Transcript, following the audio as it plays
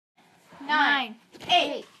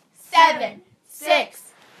8, 7, 6,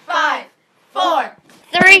 5, 4,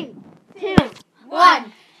 3, 2,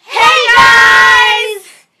 1. Hey guys!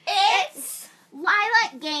 It's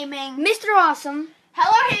Lilac Gaming, Mr. Awesome,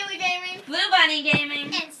 HeloHaleyGaming, BlueBunny Gaming,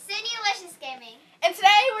 and Sydneylicious Gaming. and today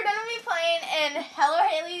we're going to be playing in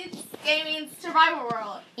HeloHaleyGaming's Survival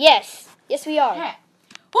World. Yes, we are. Okay.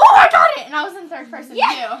 Oh, I got it! And I was in third person too. Okay.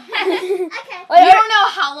 You don't know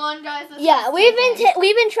how long, guys. This Yeah, is we've taking.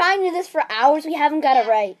 been trying to do this for hours. We haven't got it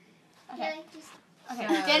right. Okay. Okay.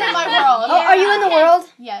 Get in my world. Oh, are you in the world?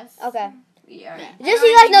 Yes. Okay. Yeah. Just so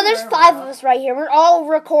you guys know, there's 5 of us right here. We're all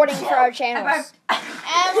recording for our channels. And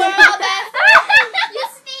we're all best. You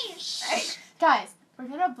sneeze. Guys, we're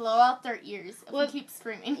gonna blow out their ears if we keep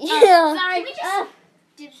screaming. Yeah. Sorry, we just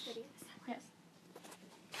do this video. Yes.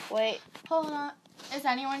 Wait. Hold on. Is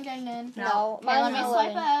anyone getting in? No. Okay, let me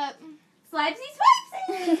swipe up.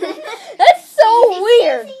 Swipesy. That's so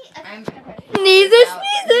weird. I'm Sneezes.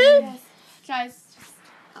 Yes. Guys.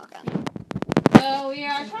 Okay. So we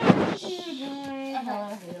are trying to join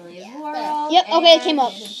HeloHaley's world. Yep. Okay, it came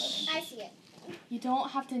up. I see it. You don't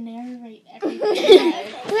have to narrate everything. Well,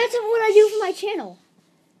 that's what I do for my channel.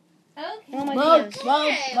 Okay. All my Whoa,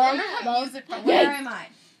 videos. Where am I?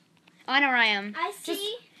 I know where I am. I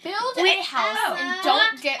see. Build Wait, a house oh. and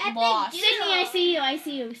don't get Epic lost. Sydney, I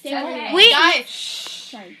see you. Stay over Okay. there. Wait. Guys.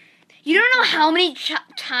 Sorry. You don't know how many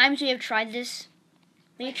times we have tried this.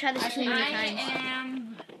 We have tried this too many I times.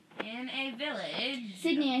 am in a village.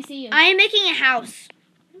 Sydney, I see you. I am making a house.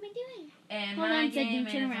 What am I doing? And Hold my on, Sydney, game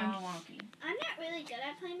turn is around. all wonky. I'm not really good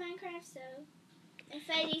at playing Minecraft, so if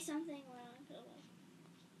I do something wrong,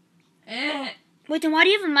 Wait, then why do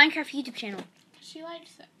you have a Minecraft YouTube channel? She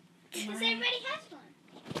likes it. because everybody has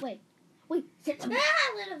one. Wait. Ah,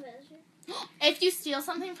 little bit. If you steal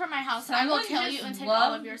something from my house, I will Someone kill just you and take loved-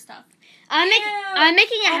 all of your stuff. I'm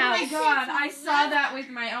making a Oh house. my god, I saw that with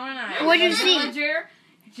my own eyes. What'd you The see? villager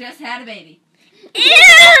just had a baby.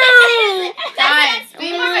 Ew! Guys,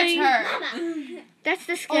 be more Boing. mature. Mama. That's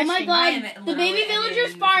disgusting. Oh my I god, am the baby literally villager's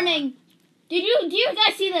editing this farming. Do you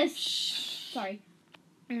guys see this? Sorry.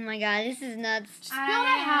 Oh my god, this is nuts. Build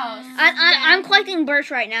a house. I'm collecting birch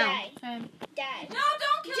right now. Die. Okay. Die. No,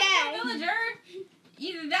 don't kill Dad. the villager.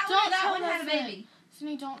 Either that Don't one or that kill one had a this baby.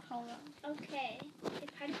 Sydney, don't call them. Okay. They're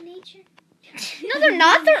part of nature. No, they're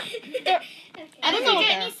not. They're. Okay. And if know you what get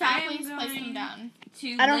they any are. saplings, I'm place them going- down.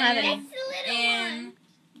 To I don't have live any. That's the little in one.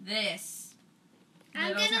 this. I'm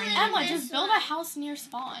little gonna tiny- live Emma, in just this build one. a house near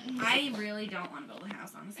spawn. I really don't want to build a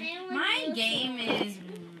house, honestly. I wanna My build game one. is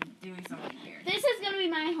doing something weird. This is gonna be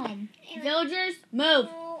my home. I like- Villagers, move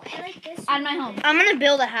No, I like this out of one. my home. I'm gonna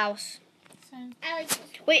build a house. So, I like this one.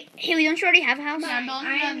 Wait, Haley, don't you already have a house? yeah, I'm building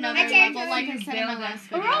I am another going level like I said in my build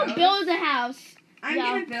last a We're video. all build a house. I'm Yeah.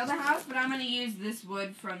 gonna build a house, but I'm gonna use this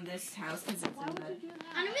wood from this house because it's Why in would the. you do that?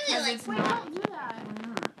 I don't really Because like it's Wait, not. don't do that. Why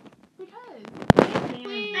not? Because. I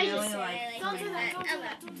Really just said like I like Don't do that. that. Don't do Oh,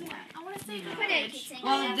 that. Don't do that. I want to save the What did I keep village. saying?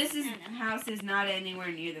 Well, this is I don't know. house is not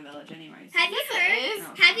anywhere near the village, anyways. Have you Yes, it heard?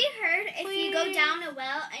 is. No. Have you heard if you go Please. down a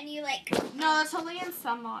well and you like? No, that's only in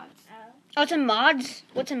some mods. Oh, it's in mods.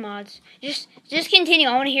 What's in mods? Just continue.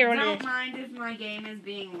 I want to hear what it Don't is. mind if my game is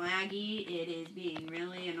being laggy. It is being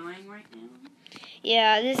really annoying right now.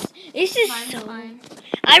 Yeah, this is Mine's so. fine.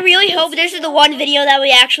 I really hope this is the one video that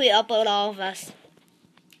we actually upload, all of us.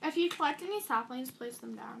 If you collect any saplings, place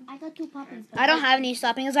them down. I got 2 puppies. I don't have any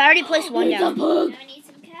stoppings. I already placed one down. Now I need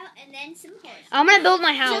some cow and then some horse. I'm gonna build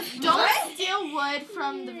my house. Just don't steal wood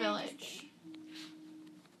from the village.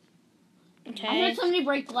 I Okay. heard somebody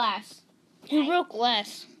break glass. Who broke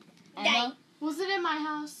glass? Emma, Was it in my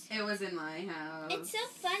house? It was in my house. It's so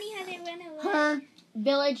funny how they run away. her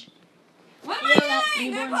village. What am Yeah, I that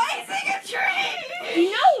doing? They're newborn. placing a tree!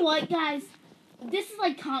 You know what, guys? This is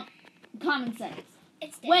like common sense.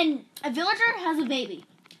 It's dead. When a villager has a baby,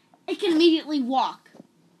 it can immediately walk.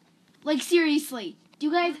 Like, seriously. Do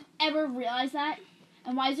you guys ever realize that?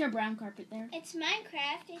 And why is there a brown carpet there? It's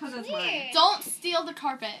Minecraft. It's 'Cause it's weird. mine. Don't steal the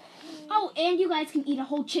carpet. Oh, and you guys can eat a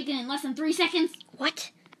whole chicken in less than 3 seconds. What?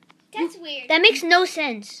 That's weird. That makes no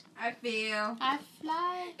sense. I feel. I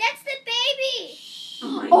fly. That's the baby.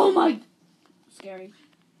 Oh my. Scary.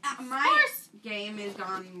 My game is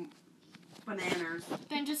gone bananas.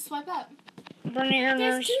 Then just swipe up. There's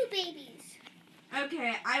Bananas. 2 babies.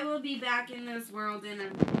 Okay, I will be back in this world in a. How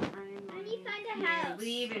do you find a I'm house? gonna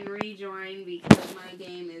leave and rejoin because my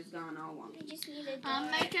game is gone all We wonky. just need a door.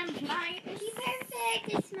 I'm making planks. It'd be perfect.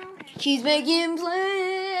 It's small house. She's making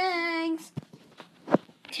planks.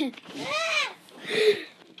 Ah!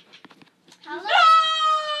 How long?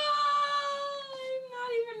 I'm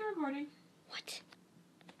not even recording. What?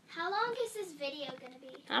 How long is this video gonna be?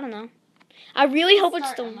 I don't know. I really hope it's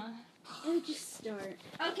Start, the. Emma. Oh, just start.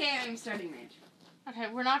 Okay, I'm starting rage. Okay,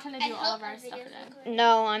 we're not gonna do I all hope of our our stuff videos today. record.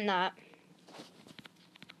 No, I'm not.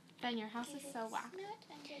 Ben, your house is so whack.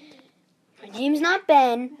 My name's not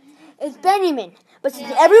Ben. It's Benjamin. But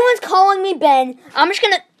since everyone's calling me Ben, I'm just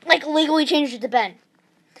gonna legally change it to Ben.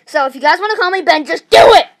 So if you guys want to call me Ben, just do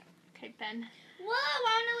it. Okay, Ben. Whoa, I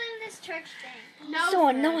want to live in this church thing. No, So sir.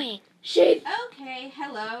 annoying. Okay,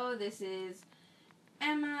 hello. This is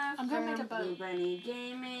Emma I'm from gonna make a boat. BlueBunny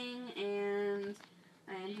Gaming, and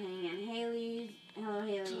I am playing in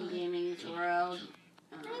HeloHaleyGaming's world.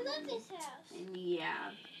 I love this house. And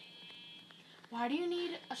yeah. Why do you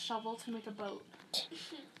need a shovel to make a boat?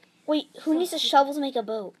 Wait, who needs a shovel to make a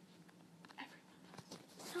boat?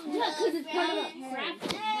 Yeah, because it's part of a Okay.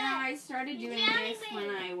 craft. Now I started doing this when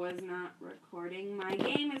I was not recording. My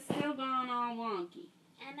game is still going all wonky.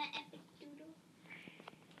 Emma Epic Doodle.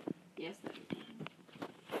 Yes, that is.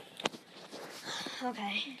 Okay.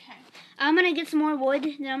 Okay. I'm gonna get some more wood,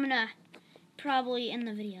 then I'm gonna probably end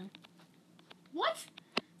the video. What?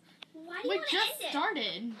 Why do you We want to just end it?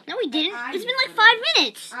 started. No, we didn't. I It's been like just 5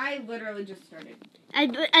 minutes. I literally just started. I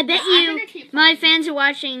bet I'm you gonna keep my playing. fans are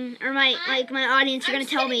watching, or my audience are I'm gonna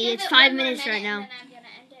just tell me give it's it 5 one more minutes right minute now. And then I'm going to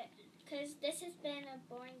end it. Because this has been a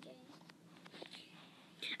boring game.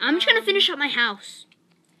 I'm just gonna finish up my house.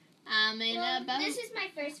 I'm in Well, a boat. this is my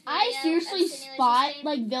first video. I seriously of Sydneylicious spot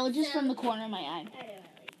game. villages So- from the corner of my eye. I don't really.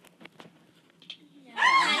 No,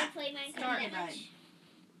 I play Minecraft Start that it, much. bud.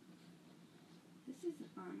 This is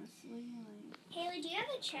honestly like Haley, do you have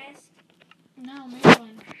a chest? No, make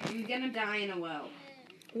one. you're gonna die in a well.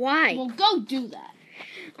 Why? Well, go do that.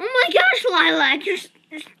 Oh my gosh, Lilac,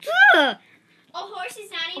 ugh. A horse is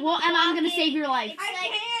not even Well, Emma, I'm gonna walking. save your life. It's I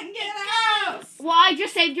like, can't get it out. goes. Well, I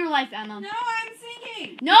just saved your life, Emma. No, I'm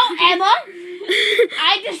sinking. No, Emma!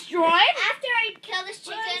 I destroyed? After I kill this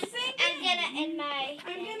But I'm chicken, sinking. I'm gonna end my.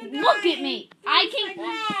 I'm gonna die. Look at me. I can.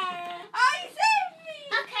 I saved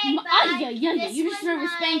me. Okay, bye. Ay, ay, ay, This you was deserve a my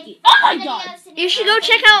spanky. Oh my video god! of Sydneylicious You should go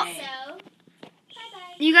check out- So,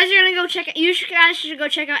 bye-bye. You guys are gonna go check. Guys should go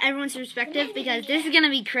check out everyone's perspective because this is gonna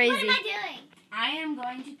be What crazy. am I doing? I am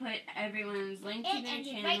going to put everyone's link to It their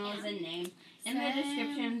ended right channels now. and name in the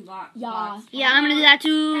description box. Yeah. Yeah, I'm gonna do that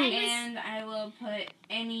too. And I will put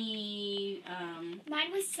any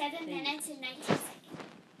Mine was 7 minutes and 19 seconds.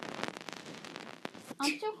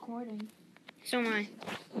 I'm still recording. So am I.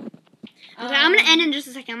 Okay, I'm gonna end in just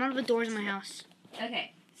a second. I'm gonna put doors in my house.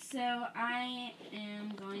 Okay, so I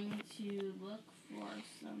am going to look for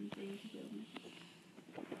something to build.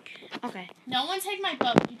 Okay. No one take my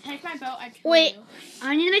boat. You take my boat, I kill Wait. you.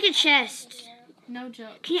 I need to make a chest. No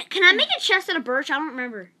joke. Can I make a chest out of birch? I don't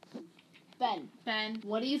remember. Ben, Ben.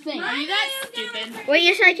 what do you think? Are you that stupid? Wait,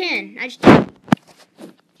 yes I can. I just.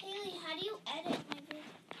 Haley, how do you edit my video?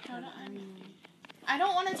 Hold on. I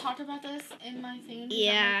don't want to talk about this in my thing. 'cause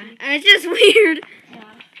Yeah, that might and it's just weird. be- Yeah.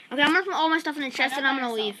 Okay, I'm gonna put all my stuff in the chest got and I'm by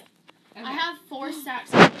gonna myself. leave. Okay. I have 4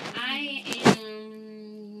 stacks. I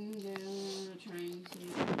am trying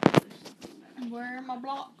to. Where are my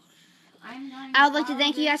blocks? I'm going I would like to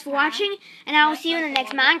thank you guys for watching, and I will see you in the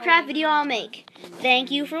next Minecraft video I'll make. Thank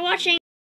you for watching.